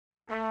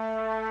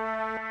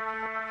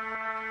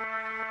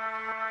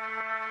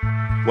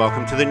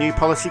Welcome to the New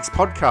Politics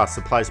Podcast,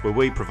 the place where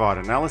we provide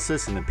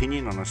analysis and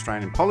opinion on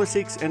Australian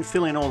politics and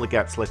fill in all the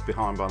gaps left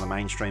behind by the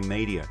mainstream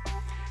media.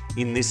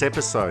 In this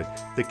episode,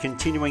 the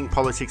continuing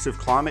politics of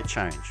climate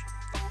change,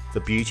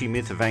 the beauty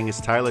myth of Angus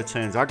Taylor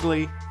turns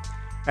ugly,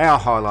 our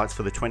highlights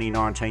for the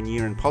 2019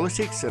 year in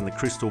politics and the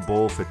crystal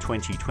ball for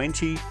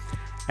 2020,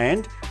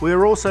 and we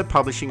are also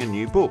publishing a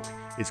new book.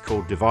 It's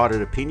called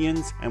Divided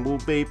Opinions, and we'll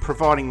be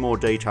providing more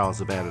details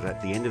about it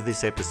at the end of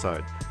this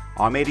episode.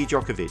 I'm Eddie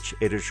Djokovic,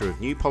 editor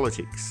of New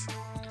Politics.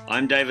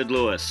 I'm David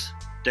Lewis,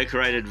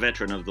 decorated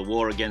veteran of the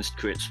War Against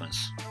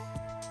Christmas.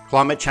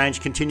 Climate change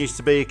continues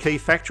to be a key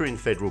factor in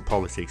federal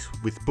politics,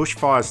 with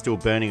bushfires still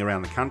burning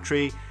around the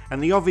country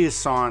and the obvious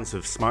signs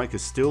of smoke are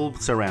still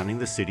surrounding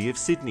the city of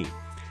Sydney.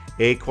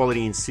 Air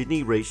quality in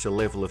Sydney reached a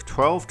level of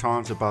 12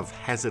 times above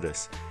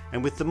hazardous,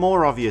 and with the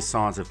more obvious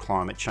signs of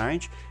climate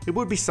change, it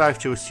would be safe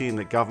to assume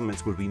that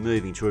governments would be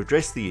moving to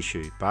address the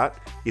issue, but,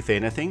 if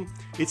anything,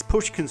 it's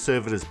pushed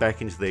Conservatives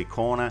back into their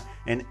corner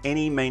and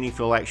any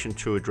meaningful action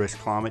to address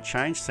climate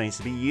change seems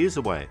to be years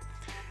away.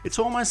 It's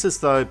almost as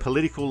though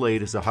political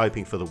leaders are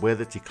hoping for the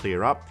weather to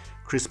clear up,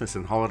 Christmas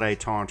and holiday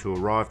time to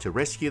arrive to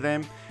rescue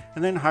them,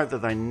 and then hope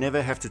that they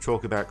never have to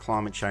talk about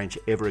climate change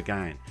ever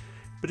again.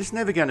 But it's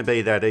never going to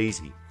be that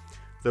easy.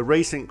 The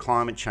recent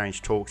climate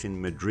change talks in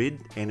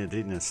Madrid ended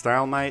in a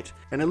stalemate,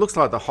 and it looks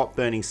like the hot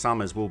burning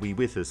summers will be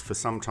with us for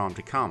some time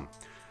to come.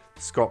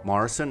 Scott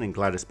Morrison and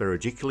Gladys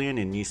Berejiklian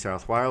in New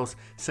South Wales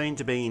seem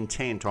to be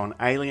intent on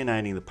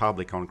alienating the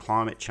public on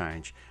climate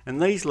change,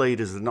 and these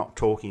leaders are not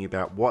talking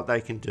about what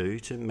they can do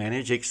to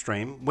manage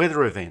extreme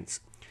weather events.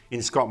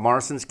 In Scott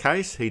Morrison's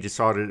case, he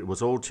decided it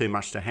was all too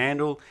much to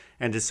handle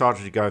and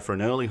decided to go for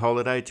an early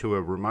holiday to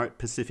a remote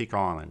Pacific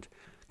island.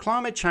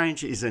 Climate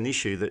change is an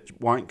issue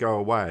that won't go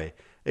away,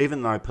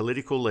 even though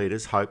political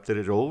leaders hope that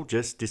it all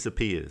just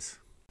disappears.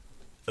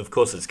 Of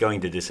course it's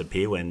going to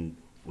disappear when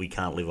we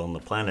can't live on the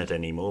planet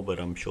anymore, but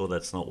I'm sure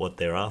that's not what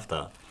they're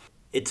after.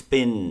 It's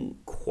been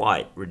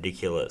quite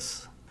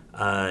ridiculous.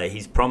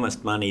 He's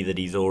promised money that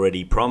he's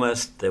already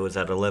promised. There was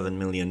that $11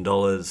 million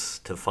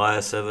to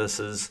fire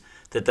services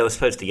that they were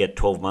supposed to get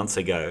 12 months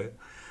ago.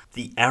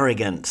 The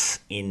arrogance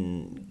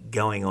in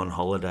going on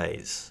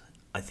holidays,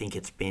 I think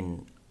it's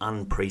been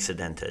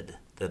unprecedented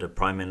that a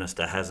Prime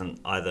Minister hasn't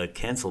either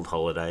cancelled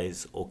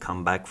holidays or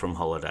come back from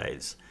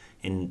holidays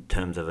in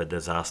terms of a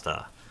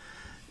disaster.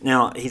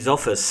 Now, his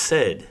office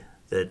said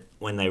that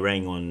when they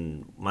rang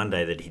on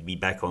Monday that he'd be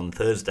back on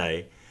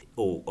Thursday,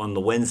 or on the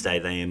Wednesday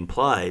they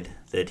implied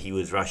that he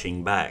was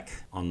rushing back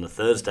on the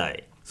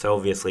Thursday. So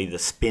obviously the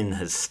spin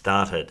has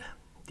started.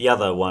 The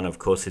other one, of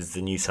course, is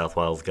the New South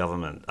Wales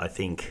government. I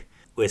think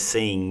we're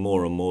seeing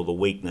more and more the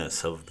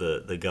weakness of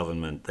the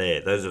government there.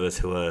 Those of us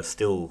who are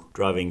still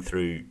driving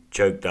through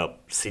choked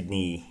up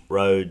Sydney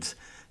roads,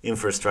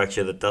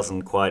 infrastructure that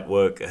doesn't quite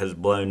work, has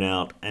blown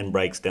out and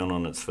breaks down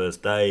on its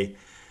first day,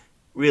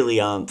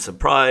 really aren't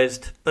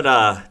surprised, but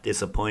are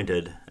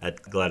disappointed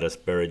at Gladys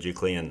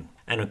Berejiklian.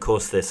 And of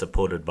course they're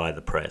supported by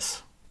the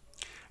press.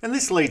 And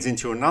this leads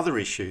into another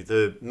issue,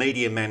 the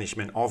media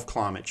management of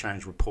climate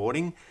change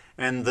reporting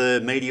and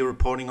the media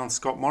reporting on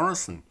Scott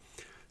Morrison.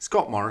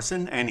 Scott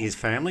Morrison and his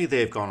family,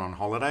 they've gone on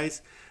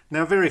holidays.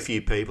 Now, very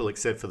few people,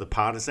 except for the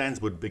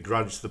partisans, would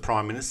begrudge the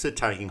Prime Minister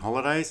taking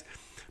holidays,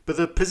 but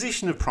the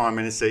position of Prime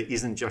Minister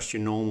isn't just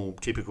your normal,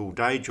 typical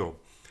day job.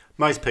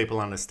 Most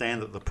people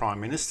understand that the Prime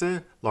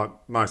Minister, like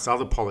most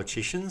other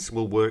politicians,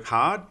 will work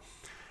hard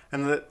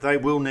and that they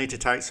will need to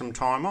take some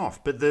time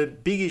off. But the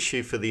big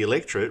issue for the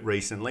electorate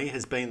recently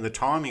has been the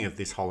timing of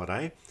this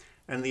holiday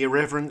and the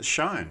irreverence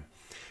shown.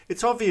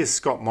 It's obvious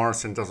Scott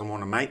Morrison doesn't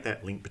want to make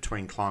that link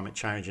between climate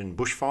change and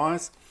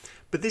bushfires,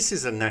 but this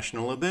is a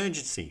national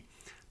emergency.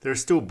 There are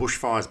still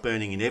bushfires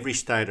burning in every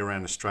state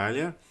around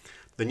Australia.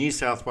 The New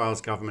South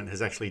Wales government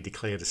has actually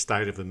declared a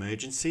state of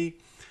emergency.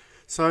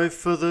 So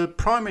for the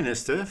Prime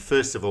Minister,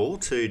 first of all,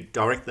 to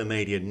direct the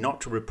media not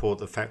to report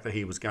the fact that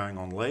he was going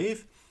on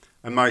leave,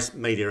 and most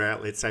media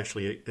outlets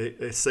actually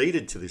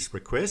acceded to this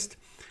request,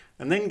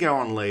 and then go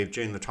on leave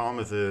during the time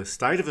of a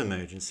state of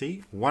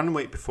emergency, 1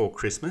 week before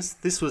Christmas,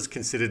 this was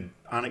considered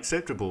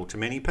unacceptable to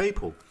many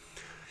people.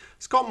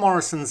 Scott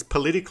Morrison's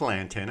political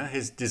antenna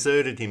has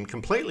deserted him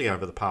completely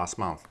over the past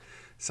month,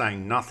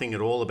 saying nothing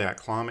at all about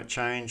climate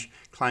change,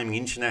 claiming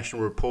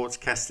international reports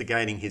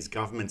castigating his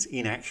government's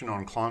inaction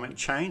on climate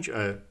change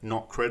are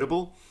not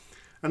credible,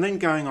 and then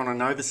going on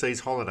an overseas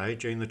holiday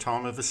during the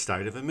time of a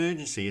state of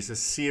emergency is a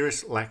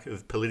serious lack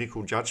of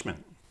political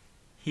judgment.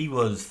 He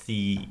was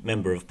the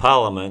Member of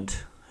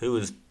Parliament who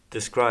was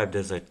described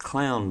as a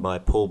clown by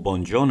Paul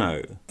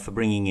Bongiorno for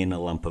bringing in a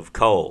lump of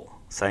coal,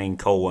 saying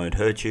coal won't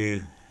hurt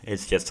you,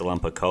 it's just a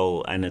lump of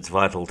coal and it's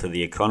vital to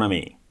the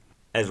economy.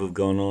 As we've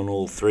gone on,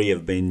 all three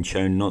have been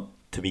shown not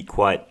to be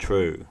quite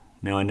true.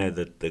 Now I know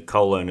that the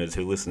coal owners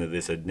who listen to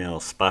this are now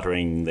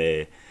sputtering,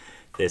 their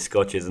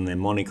scotches and their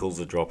monocles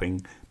are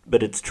dropping,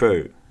 but it's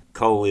true.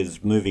 Coal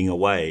is moving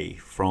away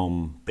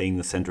from being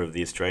the centre of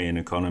the Australian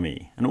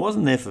economy. And it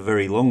wasn't there for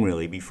very long,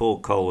 really. Before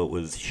coal, it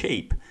was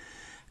sheep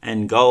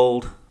and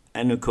gold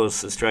And of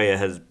course, Australia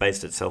has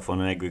based itself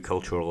on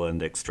agricultural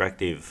and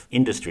extractive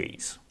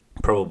industries,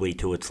 probably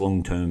to its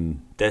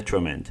long-term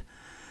detriment.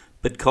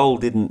 But coal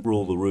didn't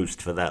rule the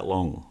roost for that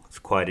long. It's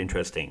quite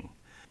interesting.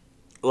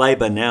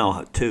 Labor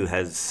now, too,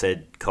 has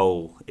said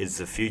coal is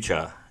the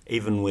future,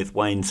 even with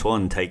Wayne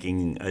Swan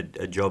taking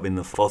a job in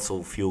the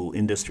fossil fuel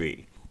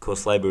industry. Of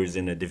course, Labor is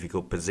in a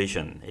difficult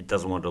position. It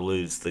doesn't want to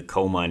lose the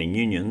coal mining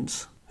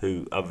unions,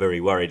 who are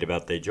very worried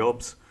about their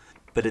jobs,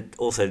 but it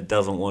also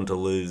doesn't want to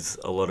lose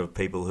a lot of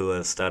people who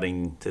are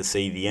starting to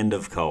see the end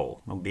of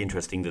coal. It'll be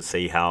interesting to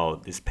see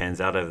how this pans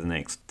out over the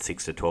next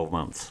 6 to 12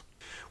 months.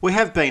 We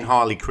have been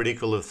highly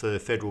critical of the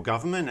federal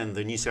government and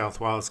the New South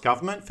Wales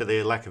government for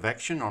their lack of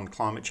action on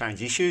climate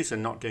change issues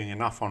and not doing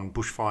enough on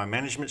bushfire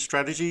management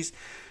strategies.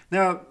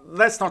 Now,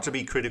 that's not to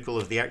be critical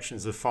of the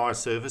actions of fire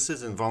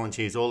services and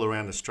volunteers all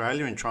around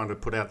Australia in trying to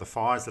put out the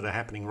fires that are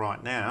happening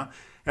right now.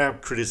 Our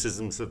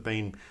criticisms have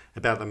been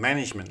about the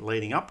management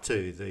leading up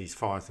to these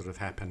fires that have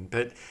happened,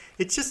 but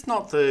it's just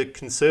not the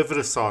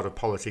conservative side of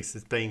politics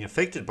that's being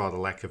affected by the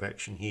lack of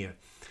action here.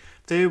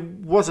 There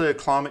was a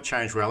climate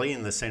change rally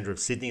in the centre of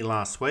Sydney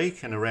last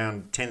week, and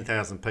around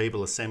 10,000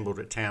 people assembled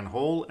at Town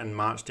Hall and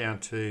marched down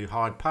to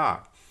Hyde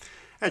Park.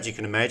 As you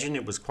can imagine,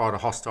 it was quite a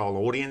hostile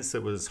audience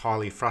that was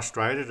highly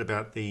frustrated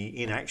about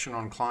the inaction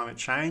on climate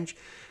change,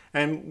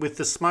 and with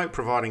the smoke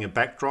providing a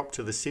backdrop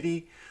to the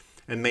city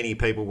and many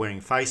people wearing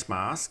face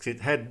masks,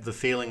 it had the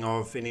feeling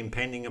of an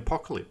impending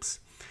apocalypse.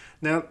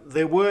 Now,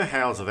 there were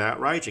howls of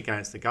outrage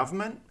against the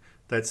government,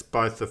 that's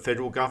both the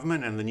federal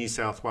government and the New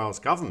South Wales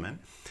government,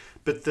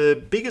 but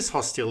the biggest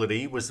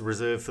hostility was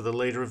reserved for the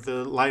leader of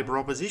the Labor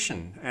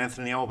opposition,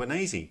 Anthony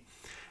Albanese.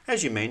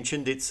 As you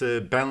mentioned, it's a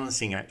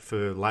balancing act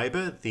for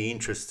Labor, the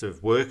interests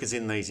of workers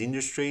in these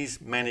industries,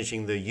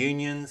 managing the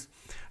unions,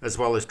 as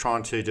well as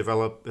trying to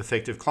develop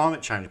effective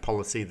climate change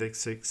policy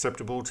that's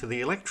acceptable to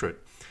the electorate.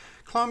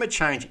 Climate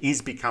change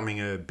is becoming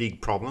a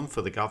big problem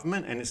for the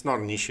government, and it's not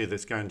an issue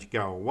that's going to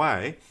go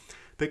away.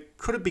 But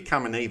could it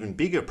become an even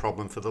bigger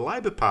problem for the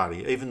Labor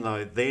Party, even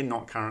though they're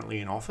not currently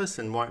in office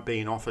and won't be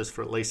in office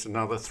for at least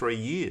another 3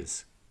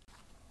 years?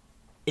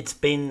 It's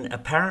been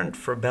apparent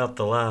for about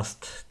the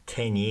last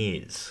 10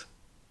 years,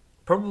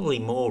 probably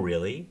more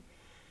really,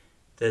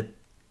 that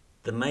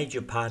the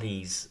major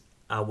parties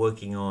are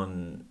working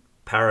on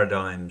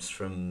paradigms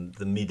from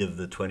the mid of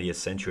the 20th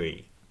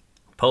century.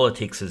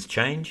 Politics has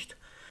changed.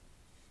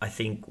 I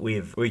think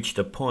we've reached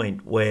a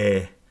point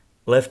where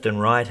left and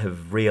right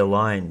have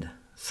realigned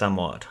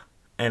somewhat.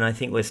 And I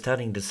think we're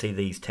starting to see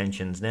these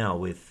tensions now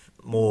with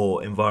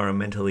more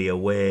environmentally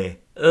aware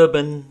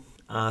urban,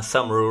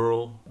 some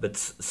rural, but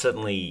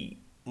certainly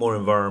more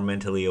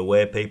environmentally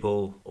aware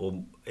people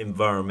or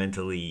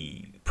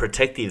environmentally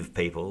protective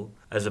people,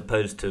 as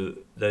opposed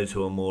to those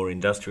who are more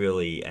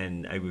industrially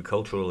and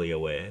agriculturally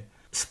aware,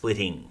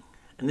 splitting.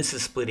 And this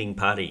is splitting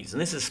parties.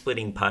 And this is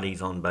splitting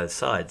parties on both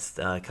sides.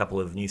 A couple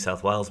of New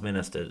South Wales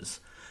ministers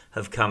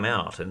have come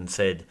out and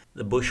said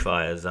the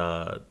bushfires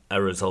are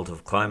a result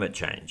of climate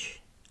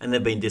change. And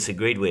they've been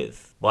disagreed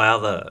with by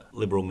other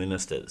Liberal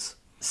ministers.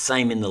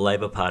 Same in the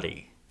Labor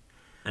Party.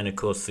 And of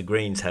course the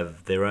Greens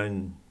have their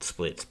own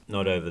splits,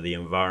 not over the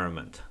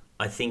environment.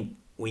 I think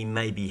we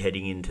may be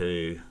heading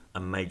into a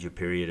major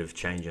period of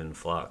change and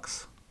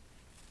flux.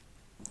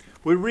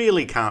 We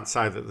really can't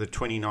say that the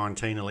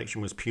 2019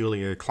 election was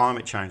purely a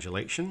climate change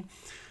election.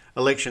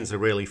 Elections are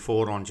rarely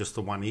fought on just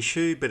the one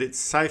issue, but it's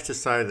safe to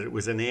say that it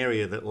was an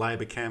area that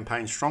Labor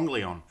campaigned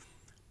strongly on.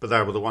 But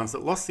they were the ones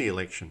that lost the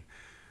election.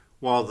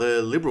 While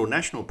the Liberal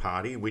National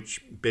Party,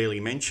 which barely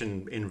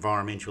mentioned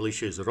environmental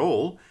issues at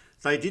all,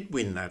 they did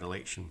win that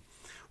election.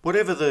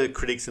 Whatever the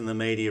critics in the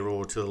media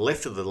or to the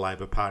left of the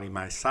Labor Party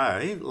may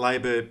say,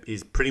 Labor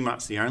is pretty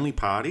much the only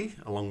party,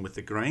 along with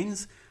the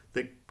Greens,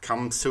 that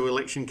comes to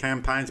election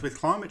campaigns with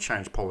climate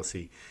change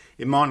policy.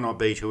 It might not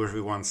be to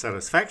everyone's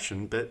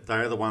satisfaction, but they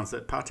are the ones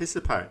that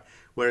participate,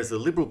 whereas the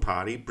Liberal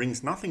Party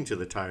brings nothing to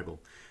the table.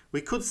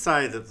 We could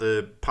say that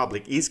the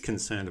public is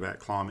concerned about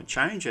climate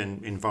change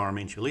and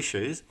environmental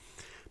issues,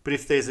 but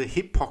if there's a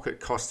hip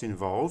pocket cost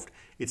involved,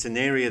 it's an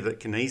area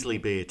that can easily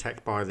be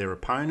attacked by their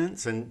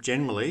opponents, and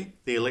generally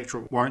the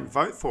electorate won't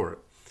vote for it.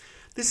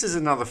 This is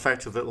another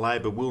factor that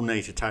Labor will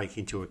need to take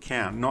into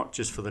account, not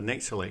just for the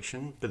next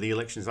election, but the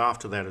elections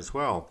after that as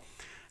well.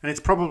 And it's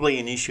probably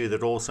an issue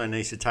that also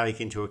needs to take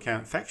into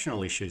account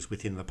factional issues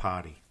within the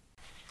party.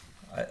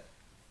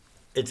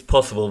 It's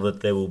possible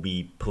that there will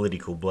be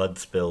political blood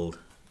spilled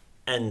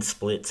and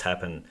splits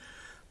happen.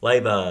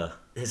 Labor,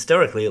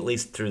 historically, at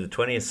least through the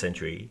 20th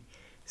century,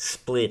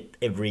 split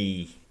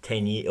every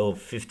 10 years or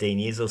 15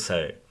 years or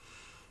so.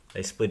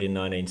 They split in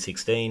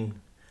 1916,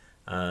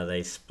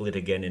 they split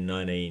again in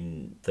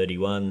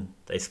 1931,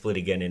 they split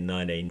again in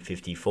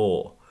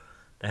 1954.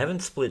 They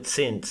haven't split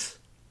since,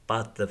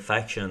 but the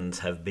factions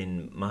have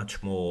been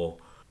much more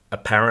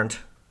apparent,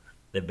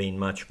 they've been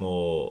much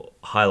more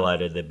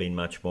highlighted, they've been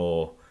much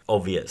more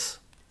obvious.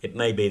 It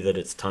may be that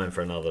it's time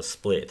for another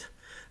split.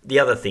 The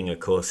other thing, of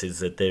course, is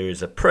that there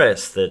is a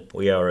press that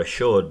we are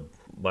assured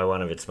by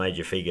one of its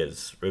major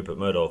figures, Rupert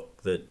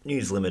Murdoch, that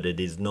News Limited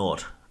is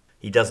not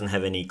he doesn't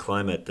have any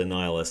climate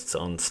denialists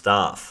on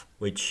staff,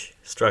 which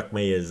struck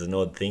me as an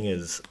odd thing.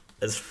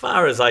 As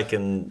far as I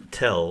can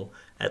tell,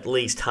 at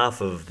least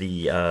half of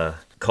the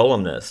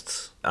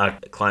columnists are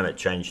climate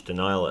change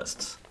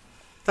denialists.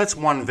 That's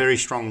one very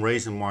strong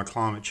reason why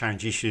climate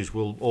change issues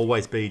will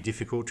always be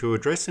difficult to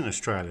address in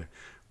Australia.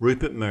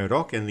 Rupert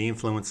Murdoch and the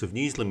influence of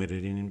News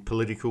Limited in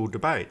political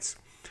debates.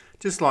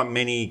 Just like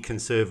many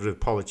conservative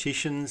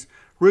politicians,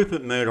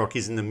 Rupert Murdoch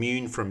isn't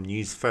immune from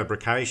news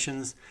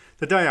fabrications.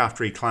 The day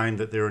after he claimed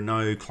that there are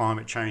no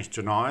climate change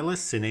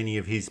denialists in any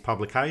of his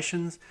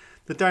publications,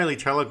 the Daily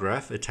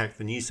Telegraph attacked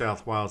the New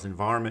South Wales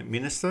Environment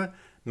Minister,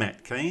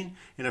 Matt Keane,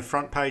 in a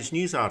front-page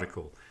news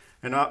article.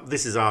 And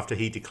this is after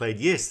he declared,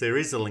 yes, there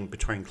is a link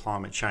between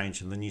climate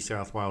change and the New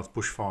South Wales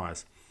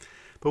bushfires.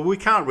 But we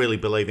can't really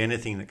believe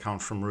anything that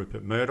comes from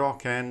Rupert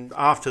Murdoch, and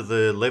after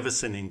the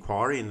Leveson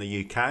inquiry in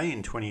the UK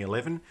in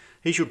 2011,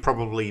 he should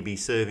probably be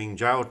serving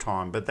jail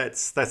time, but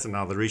that's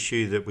another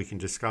issue that we can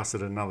discuss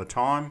at another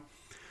time.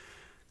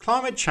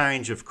 Climate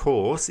change, of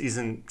course,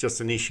 isn't just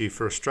an issue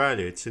for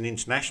Australia, it's an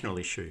international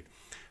issue.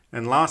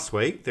 And last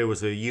week there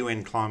was a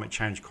UN climate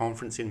change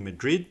conference in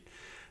Madrid.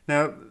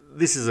 Now,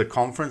 this is a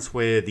conference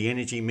where the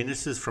energy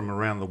ministers from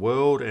around the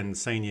world and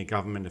senior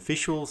government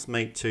officials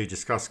meet to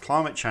discuss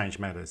climate change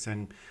matters,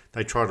 and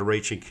they try to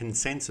reach a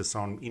consensus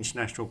on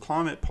international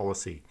climate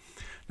policy.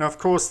 Now, of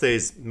course,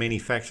 there's many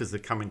factors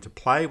that come into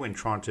play when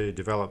trying to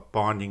develop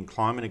binding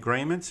climate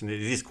agreements, and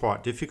it is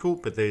quite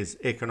difficult, but there's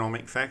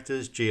economic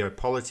factors,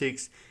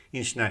 geopolitics,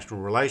 international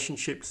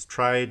relationships,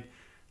 trade,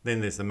 then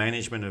there's the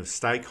management of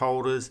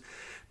stakeholders,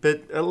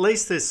 but at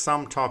least there's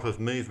some type of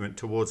movement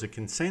towards a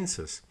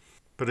consensus.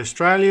 But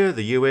Australia,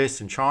 the US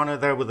and China,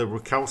 they were the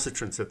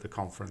recalcitrants at the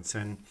conference.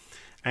 And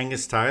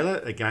Angus Taylor,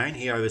 again,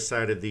 he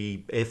overstated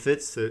the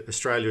efforts that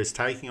Australia is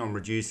taking on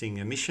reducing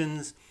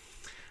emissions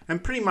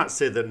and pretty much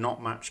said that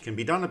not much can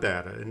be done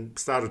about it, and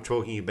started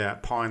talking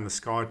about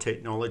pie-in-the-sky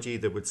technology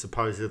that would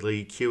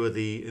supposedly cure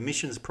the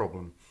emissions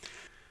problem.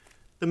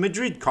 The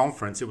Madrid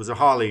conference, it was a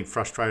highly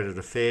frustrated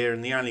affair,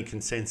 and the only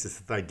consensus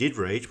that they did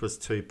reach was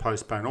to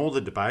postpone all the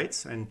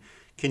debates and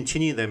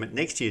continue them at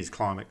next year's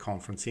climate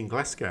conference in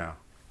Glasgow.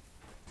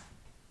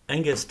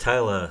 Angus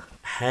Taylor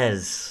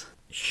has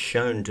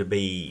shown to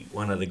be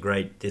one of the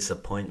great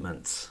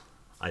disappointments.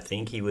 I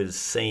think he was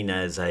seen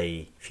as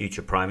a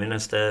future Prime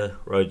Minister,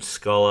 Rhodes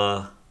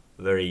Scholar,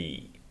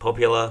 very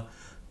popular.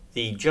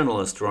 The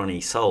journalist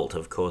Ronnie Salt,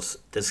 of course,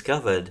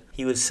 discovered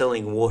he was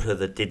selling water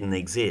that didn't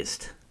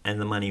exist, and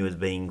the money was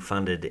being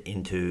funded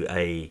into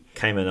a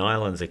Cayman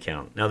Islands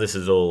account. Now, this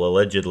is all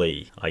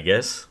allegedly, I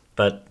guess,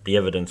 but the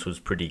evidence was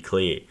pretty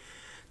clear.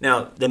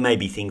 Now, there may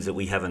be things that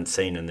we haven't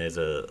seen and there's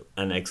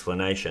an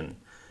explanation,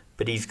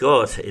 but he's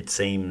got, it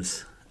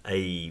seems,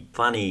 a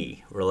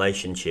funny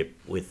relationship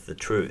with the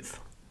truth.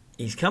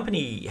 His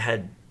company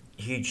had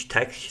huge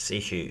tax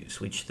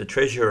issues, which the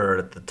treasurer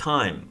at the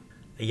time,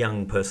 a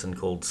young person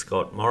called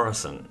Scott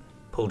Morrison,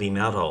 pulled him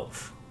out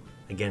of.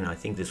 Again, I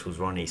think this was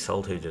Ronnie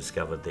Salt who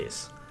discovered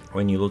this.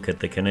 When you look at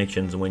the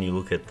connections and when you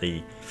look at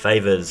the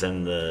favours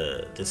and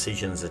the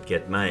decisions that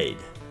get made,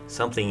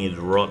 something is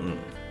rotten.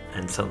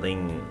 And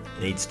something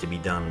needs to be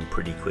done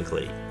pretty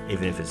quickly,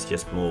 even if it's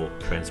just more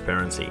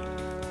transparency.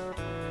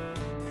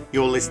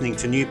 You're listening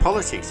to New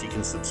Politics. You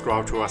can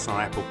subscribe to us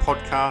on Apple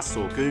Podcasts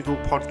or Google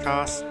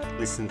Podcasts,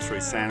 listen through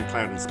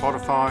SoundCloud and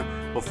Spotify,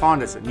 or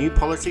find us at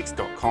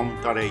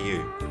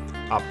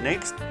newpolitics.com.au. Up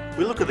next,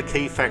 we look at the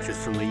key factors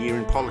from the year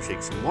in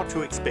politics and what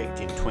to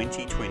expect in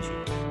 2020.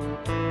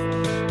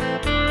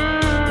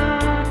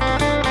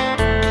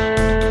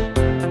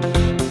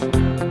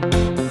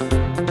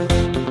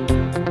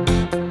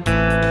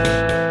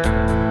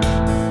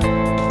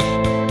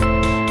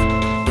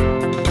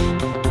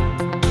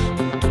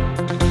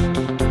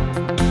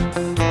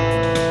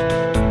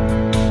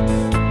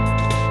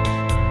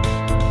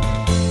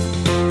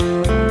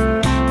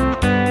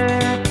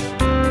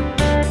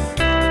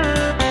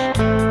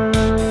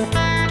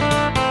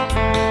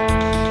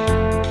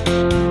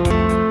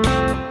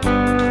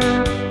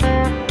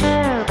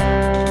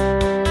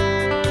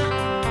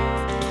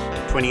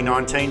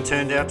 2019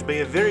 turned out to be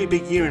a very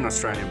big year in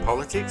Australian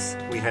politics.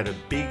 We had a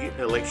big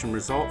election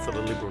result for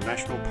the Liberal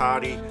National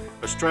Party.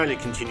 Australia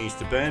continues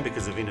to burn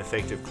because of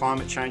ineffective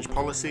climate change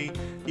policy.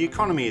 The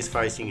economy is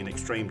facing an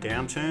extreme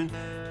downturn,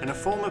 and a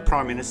former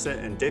Prime Minister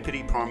and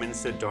Deputy Prime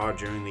Minister died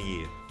during the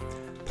year.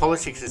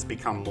 Politics has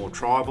become more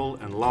tribal,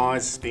 and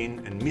lies,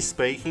 spin and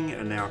misspeaking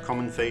are now a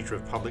common feature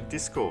of public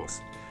discourse.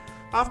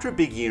 After a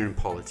big year in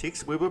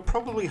politics, we were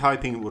probably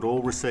hoping it would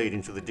all recede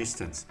into the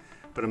distance,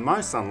 but a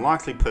most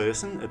unlikely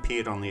person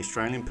appeared on the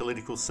Australian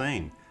political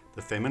scene,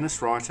 the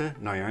feminist writer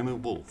Naomi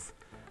Wolf.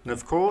 And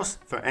of course,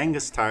 for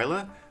Angus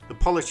Taylor, the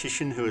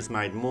politician who has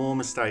made more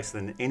mistakes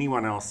than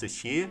anyone else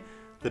this year,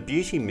 the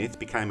beauty myth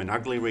became an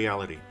ugly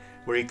reality,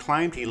 where he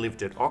claimed he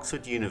lived at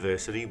Oxford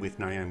University with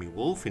Naomi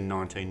Wolf in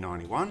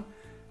 1991,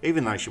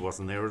 even though she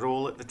wasn't there at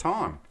all at the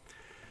time.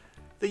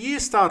 The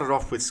year started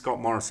off with Scott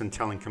Morrison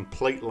telling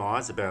complete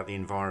lies about the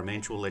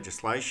environmental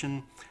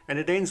legislation, and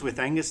it ends with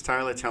Angus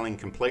Taylor telling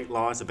complete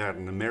lies about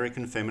an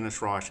American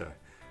feminist writer.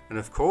 And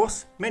of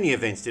course, many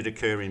events did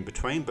occur in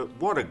between, but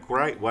what a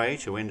great way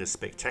to end a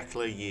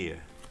spectacular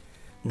year.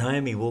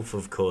 Naomi Wolf,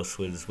 of course,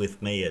 was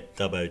with me at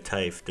Dubbo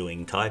TAFE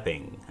doing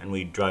typing, and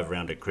we drove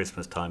around at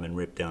Christmas time and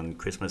ripped down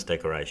Christmas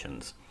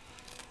decorations.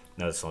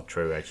 No, that's not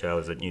true, actually. I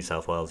was at New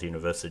South Wales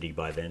University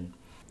by then.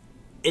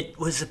 It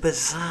was a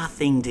bizarre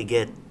thing to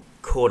get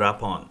caught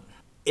up on.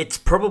 It's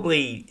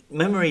probably,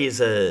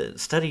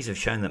 studies have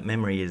shown that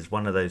memory is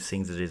one of those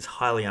things that is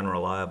highly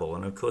unreliable,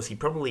 and of course he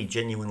probably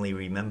genuinely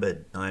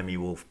remembered Naomi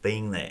Wolf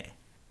being there.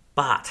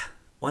 But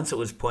once it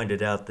was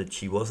pointed out that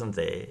she wasn't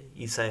there,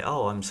 you say,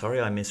 oh, I'm sorry,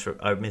 I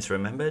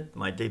misremembered,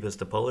 my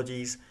deepest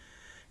apologies.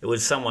 It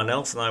was someone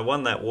else, and I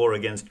won that war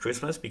against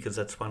Christmas because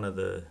that's one of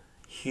the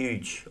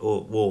huge,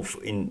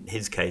 in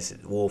his case,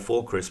 War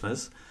for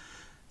Christmas.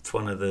 It's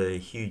one of the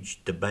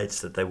huge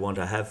debates that they want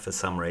to have for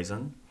some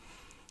reason.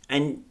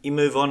 And you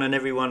move on and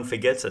everyone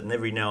forgets it, and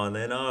every now and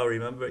then, oh, I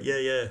remember it,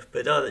 yeah.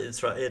 But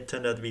it's right, it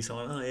turned out to be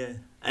someone, oh yeah.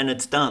 And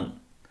it's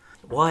done.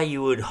 Why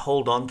you would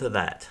hold on to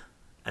that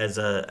as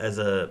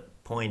a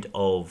point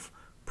of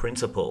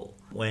principle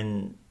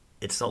when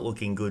it's not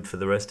looking good for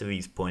the rest of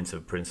his points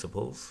of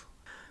principles?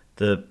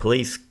 The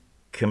police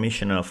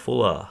commissioner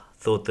Fuller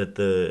thought that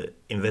the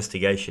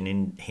investigation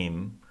in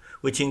him,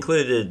 which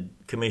included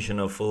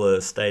Commissioner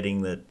Fuller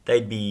stating that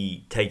they'd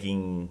be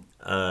taking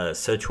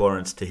search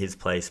warrants to his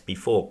place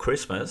before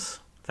Christmas,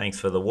 thanks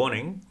for the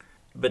warning,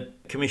 but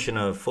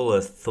Commissioner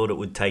Fuller thought it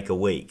would take a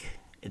week.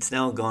 It's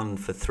now gone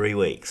for 3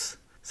 weeks,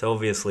 so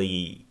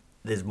obviously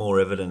there's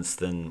more evidence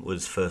than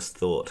was first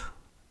thought.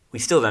 We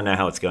still don't know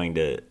how it's going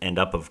to end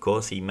up, of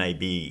course. He may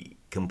be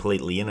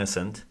completely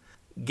innocent.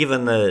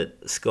 Given that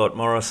Scott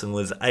Morrison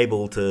was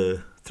able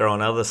to throw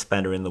another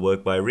spanner in the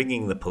work by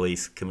ringing the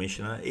police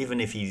commissioner, even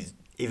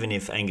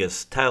if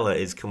Angus Taylor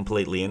is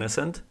completely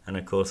innocent, and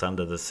of course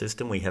under the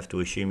system we have to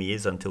assume he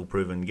is until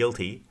proven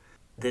guilty,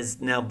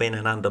 there's now been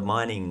an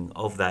undermining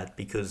of that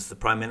because the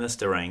Prime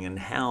Minister rang, and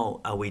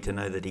how are we to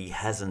know that he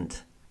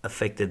hasn't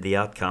affected the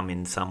outcome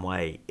in some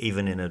way,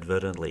 even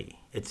inadvertently?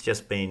 It's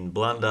just been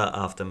blunder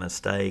after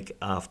mistake,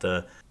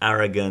 after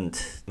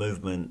arrogant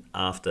movement,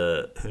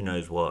 after who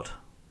knows what.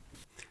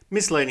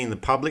 Misleading the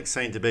public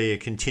seemed to be a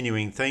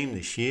continuing theme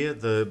this year.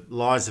 The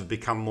lies have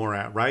become more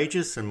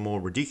outrageous and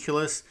more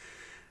ridiculous.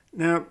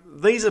 Now,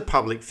 these are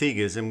public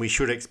figures and we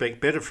should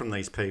expect better from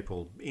these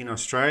people. In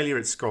Australia,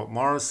 it's Scott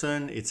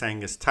Morrison, it's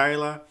Angus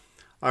Taylor.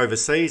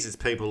 Overseas, it's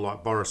people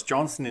like Boris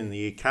Johnson in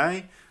the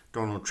UK,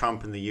 Donald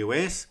Trump in the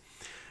US.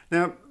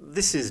 Now,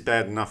 this is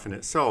bad enough in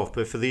itself,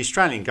 but for the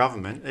Australian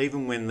government,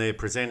 even when they're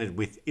presented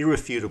with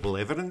irrefutable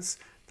evidence,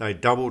 they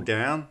double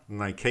down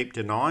and they keep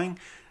denying.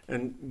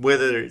 And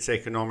whether it's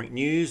economic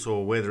news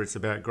or whether it's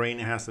about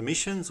greenhouse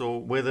emissions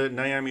or whether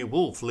Naomi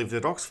Wolf lived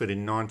at Oxford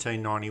in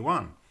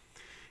 1991.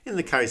 In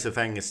the case of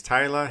Angus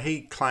Taylor,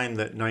 he claimed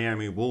that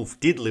Naomi Wolf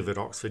did live at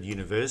Oxford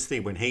University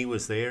when he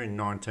was there in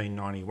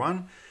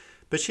 1991,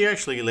 but she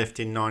actually left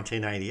in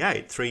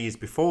 1988, 3 years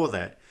before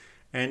that.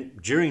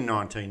 And during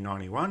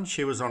 1991,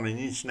 she was on an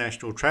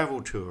international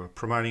travel tour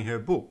promoting her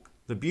book,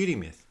 The Beauty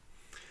Myth.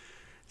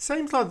 It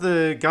seems like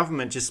the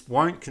government just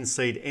won't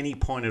concede any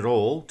point at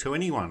all to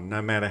anyone,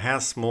 no matter how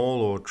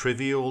small or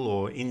trivial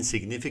or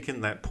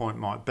insignificant that point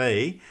might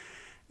be.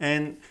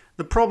 And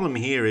the problem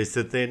here is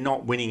that they're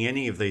not winning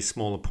any of these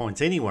smaller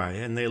points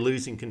anyway, and they're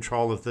losing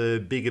control of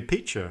the bigger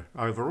picture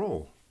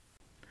overall.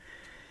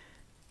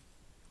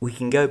 We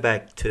can go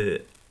back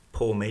to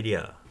poor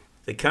media.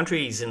 The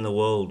countries in the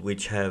world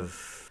which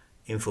have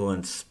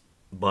influence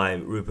by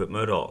Rupert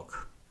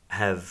Murdoch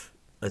have,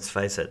 let's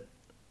face it,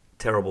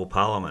 terrible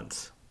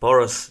parliaments.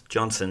 Boris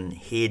Johnson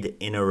hid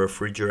in a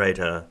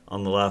refrigerator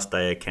on the last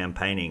day of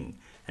campaigning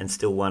and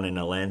still won in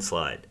a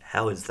landslide.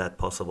 How is that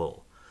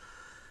possible?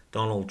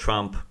 Donald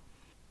Trump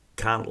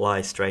can't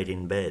lie straight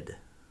in bed.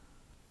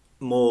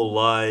 More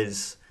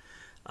lies.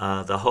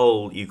 The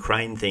whole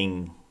Ukraine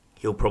thing,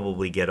 he'll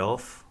probably get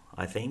off,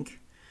 I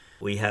think.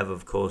 We have,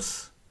 of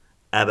course,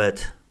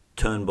 Abbott,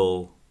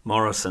 Turnbull,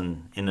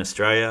 Morrison in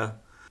Australia,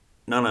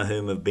 none of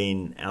whom have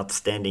been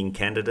outstanding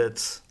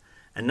candidates,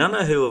 and none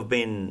of who have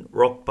been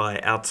rocked by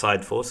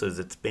outside forces.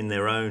 It's been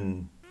their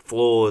own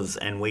flaws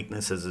and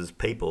weaknesses as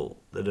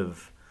people that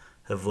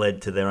have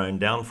led to their own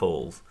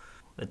downfalls.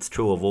 It's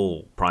true of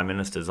all prime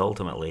ministers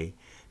ultimately,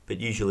 but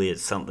usually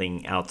it's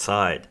something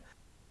outside.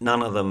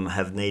 None of them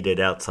have needed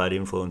outside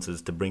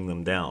influences to bring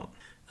them down.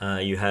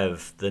 You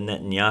have the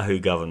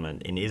Netanyahu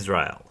government in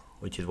Israel,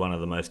 which is one of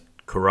the most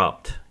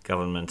corrupt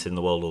governments in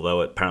the world,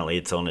 although apparently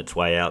it's on its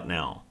way out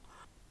now.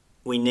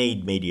 We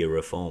need media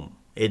reform.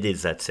 It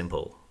is that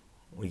simple.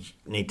 We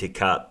need to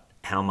cut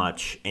how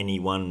much any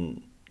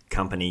one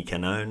company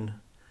can own.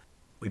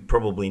 We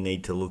probably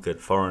need to look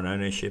at foreign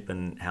ownership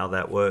and how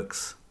that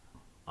works.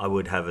 I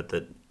would have it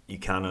that you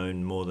can't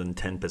own more than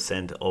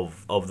 10%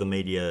 of the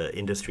media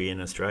industry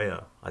in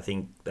Australia. I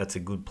think that's a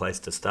good place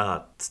to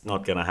start. It's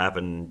not going to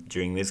happen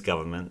during this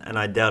government, and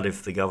I doubt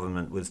if the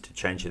government was to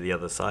change to the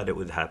other side it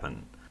would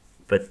happen.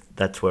 But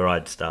that's where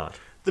I'd start.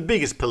 The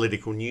biggest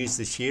political news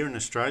this year in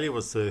Australia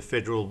was the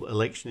federal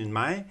election in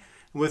May.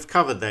 We've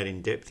covered that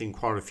in depth in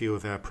quite a few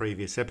of our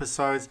previous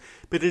episodes,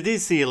 but it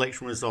is the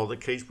election result that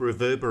keeps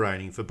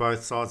reverberating for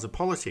both sides of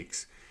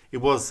politics. It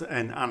was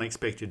an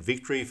unexpected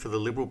victory for the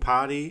Liberal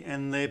Party,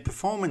 and their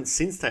performance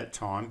since that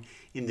time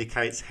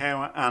indicates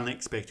how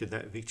unexpected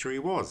that victory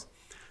was.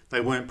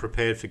 They weren't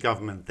prepared for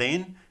government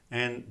then,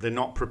 and they're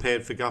not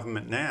prepared for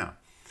government now.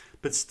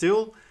 But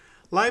still,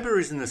 Labor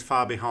isn't as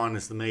far behind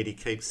as the media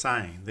keeps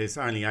saying. There's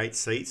only 8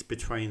 seats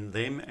between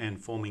them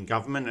and forming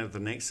government at the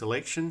next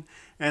election,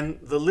 and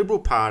the Liberal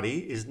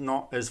Party is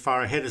not as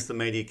far ahead as the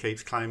media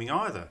keeps claiming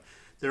either.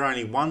 They're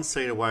only 1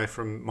 seat away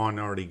from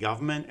minority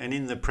government, and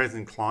in the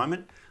present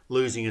climate,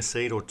 losing a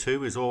seat or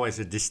 2 is always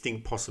a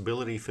distinct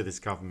possibility for this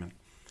government.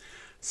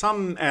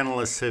 Some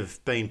analysts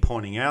have been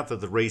pointing out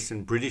that the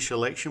recent British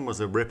election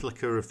was a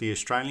replica of the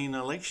Australian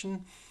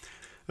election.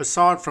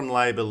 Aside from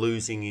Labor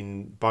losing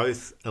in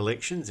both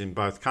elections in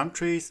both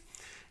countries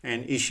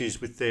and issues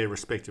with their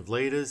respective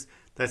leaders,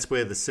 that's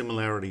where the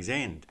similarities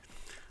end.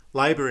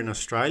 Labor in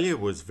Australia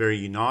was very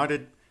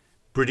united.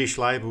 British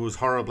Labor was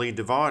horribly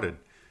divided.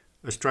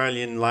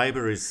 Australian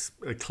Labor is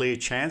a clear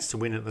chance to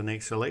win at the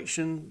next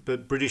election,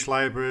 but British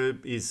Labor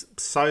is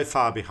so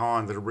far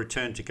behind that a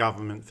return to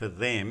government for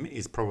them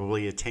is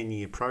probably a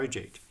 10-year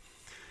project.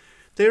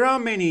 There are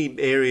many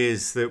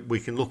areas that we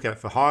can look at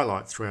for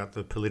highlights throughout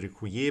the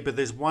political year, but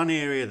there's one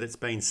area that's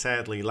been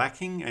sadly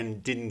lacking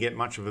and didn't get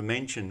much of a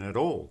mention at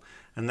all,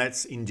 and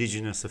that's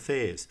Indigenous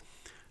Affairs.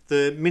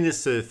 The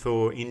Minister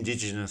for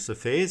Indigenous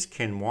Affairs,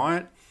 Ken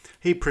Wyatt,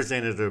 he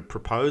presented a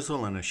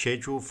proposal and a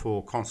schedule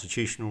for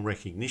constitutional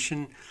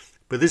recognition,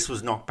 but this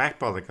was knocked back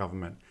by the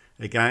government,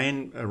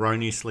 again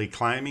erroneously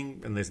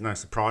claiming, and there's no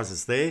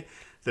surprises there,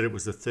 that it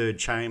was the third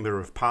chamber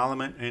of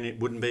Parliament and it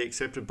wouldn't be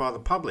accepted by the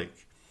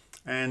public.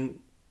 And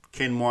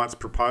Ken Wyatt's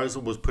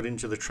proposal was put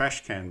into the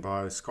trash can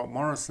by Scott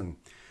Morrison.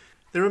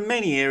 There are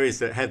many areas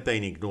that have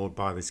been ignored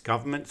by this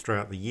government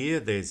throughout the year.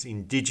 There's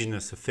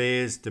Indigenous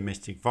affairs,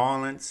 domestic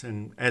violence,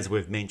 and as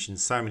we've mentioned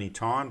so many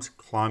times,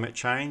 climate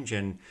change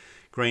and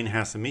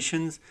greenhouse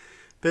emissions.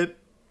 But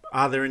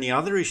are there any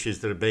other issues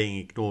that are being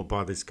ignored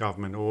by this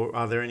government, or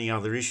are there any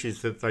other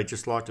issues that they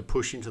just like to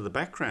push into the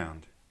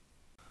background?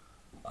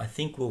 I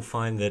think we'll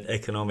find that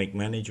economic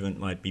management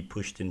might be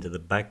pushed into the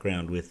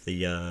background with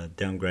the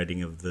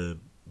downgrading of the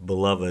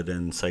beloved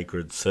and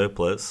sacred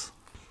surplus.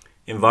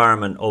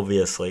 Environment,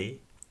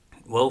 obviously.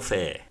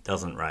 Welfare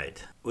doesn't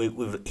rate. We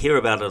hear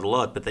about it a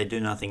lot, but they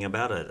do nothing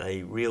about it.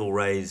 A real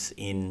raise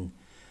in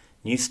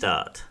New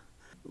Start,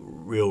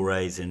 real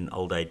raise in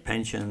old age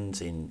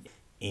pensions,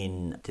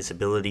 in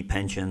disability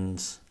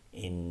pensions,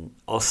 in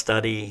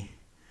Austudy.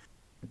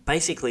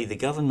 Basically, the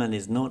government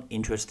is not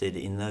interested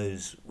in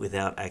those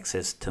without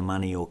access to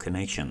money or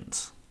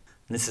connections.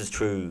 And this is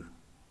true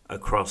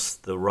across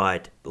the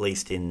right, at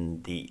least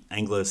in the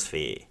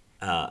Anglosphere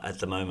at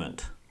the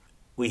moment.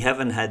 We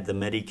haven't had the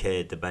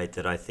Medicare debate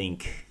that I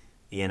think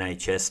the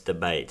NHS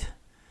debate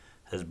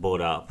has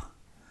brought up.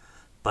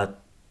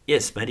 But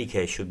yes,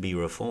 Medicare should be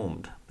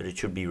reformed, but it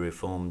should be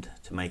reformed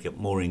to make it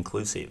more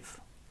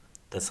inclusive.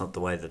 That's not the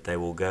way that they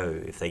will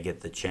go if they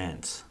get the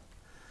chance.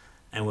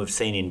 And we've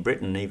seen in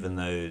Britain, even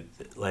though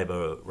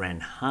Labor ran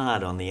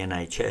hard on the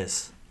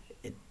NHS,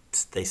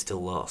 they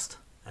still lost.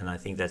 And I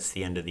think that's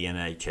the end of the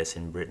NHS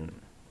in Britain.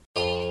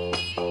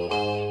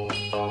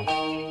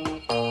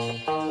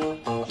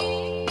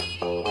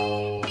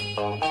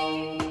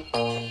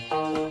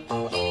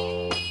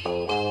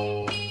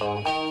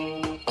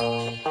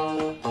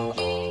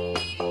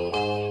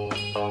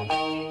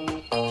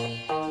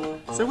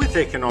 So with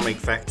economic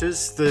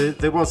factors,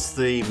 there was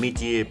the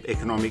mid-year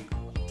economic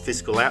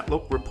fiscal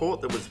outlook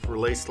report that was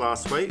released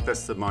last week.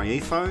 That's the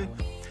MyEFO,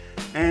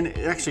 and it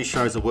actually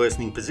shows a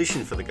worsening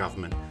position for the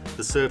government.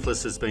 The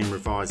surplus has been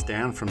revised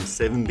down from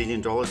 $7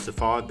 billion to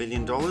 $5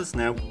 billion.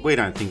 Now, we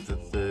don't think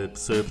that the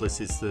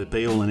surplus is the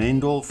be-all and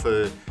end-all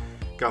for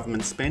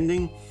government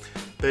spending,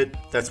 but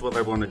that's what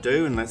they want to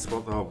do, and that's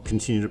what they'll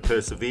continue to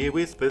persevere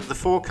with. But the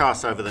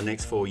forecasts over the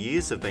next 4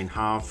 years have been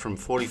halved from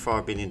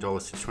 $45 billion to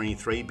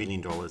 $23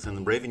 billion, and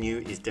the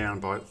revenue is down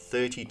by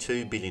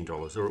 $32 billion,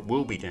 or it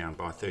will be down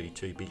by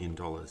 $32 billion.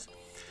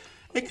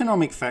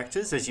 Economic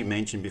factors, as you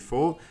mentioned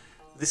before,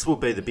 this will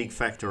be the big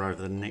factor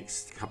over the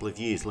next couple of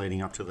years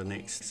leading up to the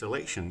next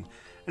election.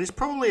 And it's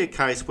probably a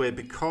case where,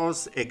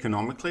 because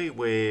economically,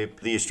 where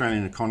the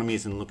Australian economy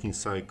isn't looking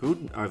so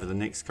good over the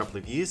next couple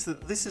of years,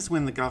 that this is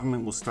when the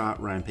government will start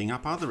ramping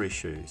up other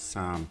issues,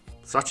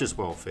 such as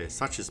welfare,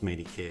 such as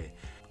Medicare,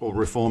 or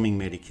reforming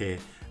Medicare.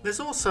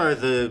 There's also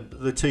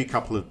the two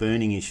couple of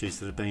burning issues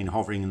that have been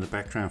hovering in the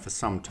background for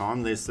some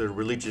time. There's the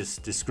religious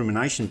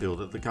discrimination bill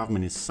that the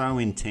government is so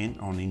intent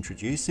on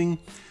introducing.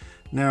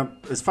 Now,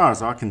 as far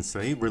as I can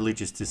see,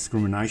 religious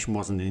discrimination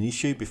wasn't an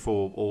issue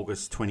before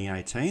August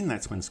 2018.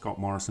 That's when Scott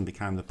Morrison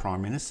became the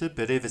Prime Minister.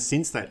 But ever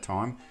since that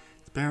time,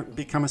 it's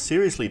become a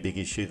seriously big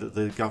issue that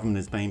the government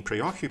has been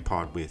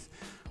preoccupied with.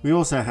 We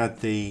also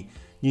had the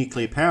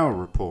nuclear power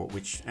report,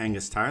 which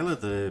Angus Taylor,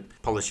 the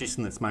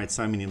politician that's made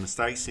so many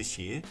mistakes this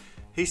year,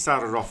 He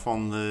started off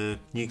on the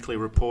nuclear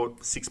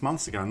report 6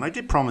 months ago, and they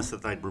did promise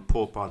that they'd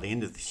report by the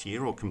end of this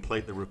year or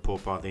complete the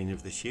report by the end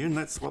of this year, and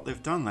that's what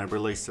they've done. They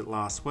released it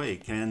last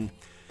week, and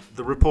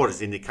the report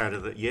has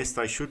indicated that yes,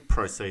 they should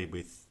proceed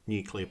with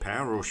nuclear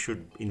power or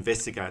should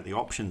investigate the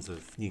options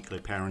of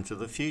nuclear power into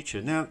the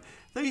future. Now,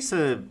 these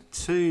are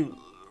two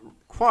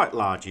quite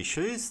large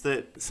issues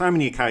that so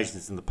many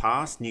occasions in the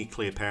past,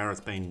 nuclear power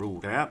has been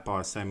ruled out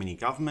by so many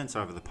governments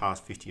over the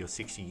past 50 or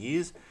 60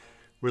 years.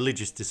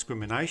 Religious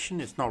discrimination,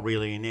 it's not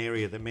really an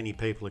area that many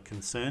people are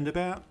concerned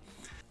about.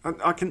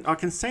 I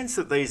can sense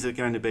that these are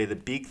going to be the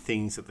big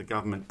things that the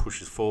government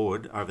pushes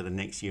forward over the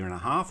next year and a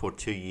half or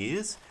 2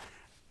 years.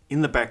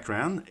 In the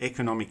background,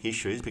 economic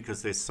issues,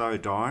 because they're so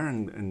dire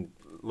and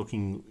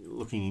looking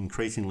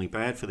increasingly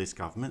bad for this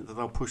government, that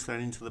they'll push that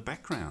into the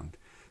background.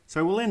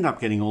 So we'll end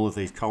up getting all of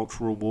these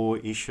cultural war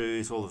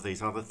issues, all of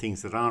these other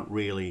things that aren't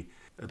really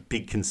a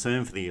big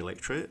concern for the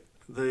electorate.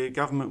 The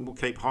government will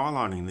keep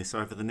highlighting this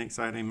over the next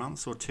 18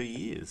 months or 2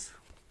 years.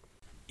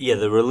 Yeah,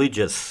 the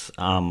religious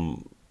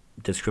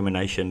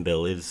discrimination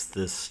bill is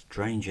the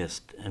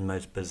strangest and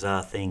most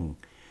bizarre thing.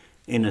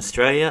 In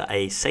Australia,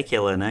 a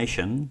secular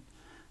nation,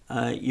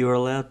 you're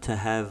allowed to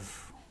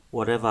have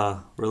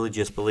whatever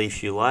religious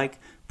beliefs you like,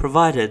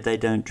 provided they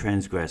don't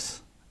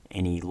transgress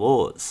any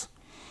laws.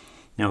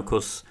 Now, of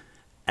course,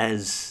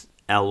 as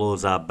our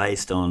laws are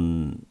based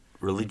on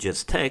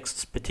religious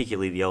texts,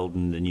 particularly the Old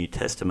and the New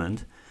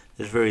Testament,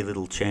 there's very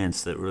little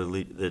chance that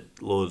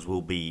that laws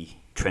will be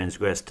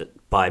transgressed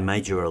by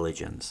major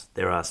religions.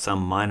 There are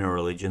some minor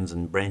religions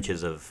and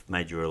branches of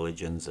major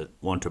religions that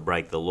want to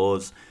break the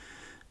laws.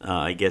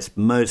 I guess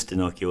most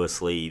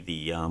innocuously,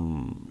 the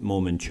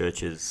Mormon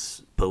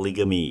Church's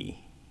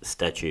polygamy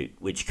statute,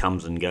 which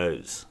comes and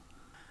goes.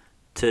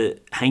 To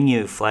hang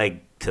your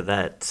flag to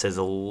that says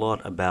a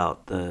lot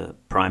about the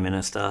Prime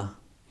Minister.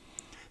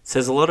 It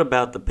says a lot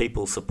about the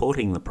people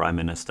supporting the Prime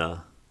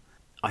Minister.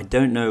 I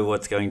don't know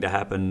what's going to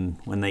happen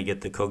when they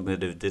get the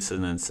cognitive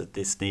dissonance that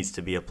this needs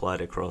to be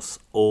applied across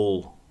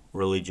all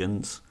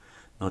religions,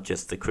 not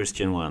just the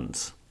Christian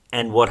ones.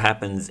 And what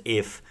happens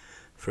if,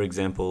 for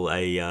example,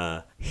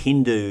 a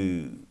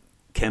Hindu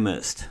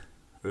chemist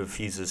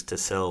refuses to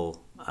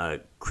sell a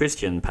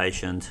Christian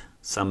patient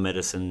some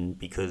medicine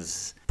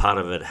because part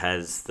of it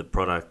has the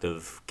product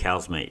of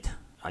cow's meat.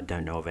 I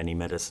don't know of any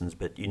medicines,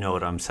 but you know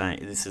what I'm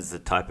saying. This is the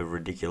type of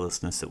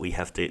ridiculousness that we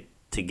have to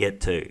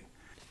get to.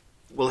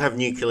 We'll have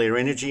nuclear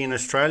energy in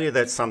Australia.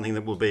 That's something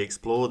that will be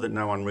explored that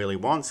no one really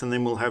wants. And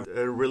then we'll have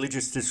a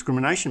religious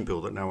discrimination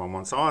bill that no one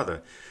wants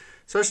either.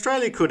 So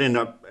Australia could end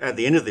up, at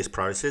the end of this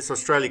process,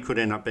 Australia could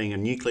end up being a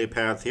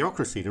nuclear-powered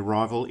theocracy to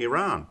rival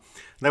Iran.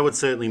 That would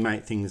certainly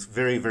make things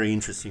very, very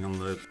interesting on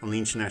the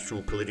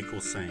international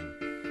political scene.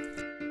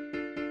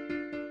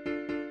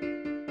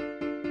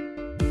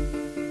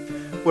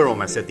 We're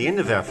almost at the end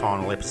of our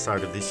final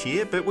episode of this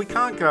year, but we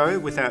can't go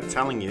without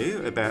telling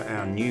you about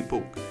our new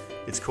book.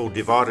 It's called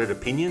Divided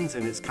Opinions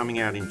and it's coming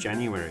out in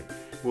January.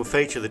 We'll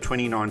feature the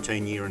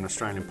 2019 year in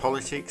Australian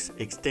politics,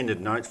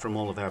 extended notes from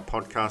all of our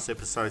podcast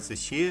episodes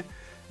this year,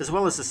 as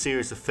well as a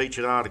series of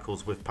featured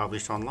articles we've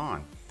published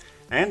online.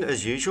 And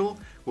as usual,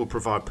 we'll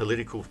provide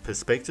political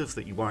perspectives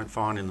that you won't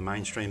find in the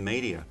mainstream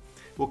media.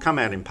 We'll come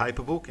out in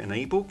paperbook and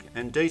ebook,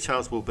 and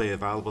details will be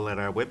available at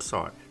our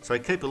website, so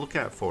keep a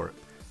lookout for it.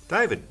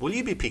 David, will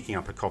you be picking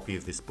up a copy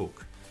of this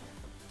book?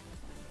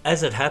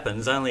 As it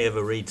happens, I only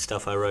ever read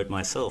stuff I wrote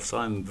myself, so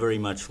I'm very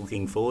much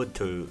looking forward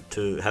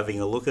to having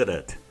a look at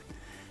it.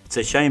 It's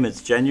a shame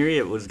it's January.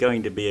 It was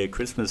going to be a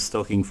Christmas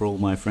stocking for all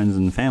my friends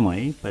and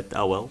family, but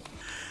oh well.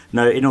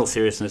 No, in all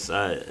seriousness,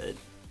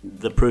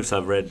 the proofs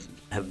I've read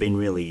have been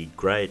really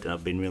great, and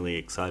I've been really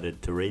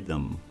excited to read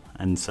them.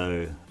 And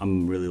so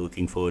I'm really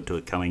looking forward to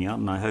it coming out,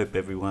 and I hope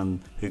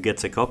everyone who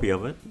gets a copy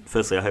of it,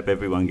 firstly I hope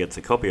everyone gets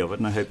a copy of it,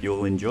 and I hope you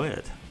all enjoy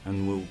it.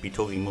 And we'll be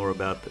talking more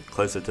about it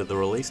closer to the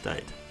release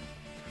date.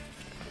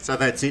 So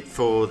that's it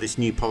for this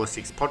New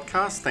Politics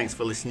podcast. Thanks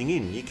for listening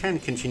in. You can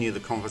continue the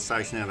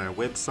conversation at our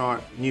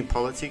website,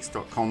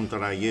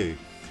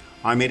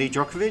 newpolitics.com.au. I'm Eddie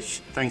Djokovic.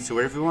 Thanks to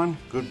everyone.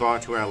 Goodbye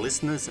to our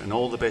listeners and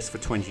all the best for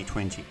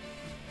 2020.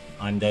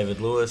 I'm David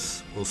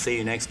Lewis. We'll see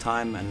you next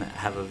time and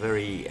have a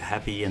very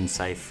happy and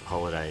safe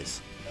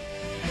holidays.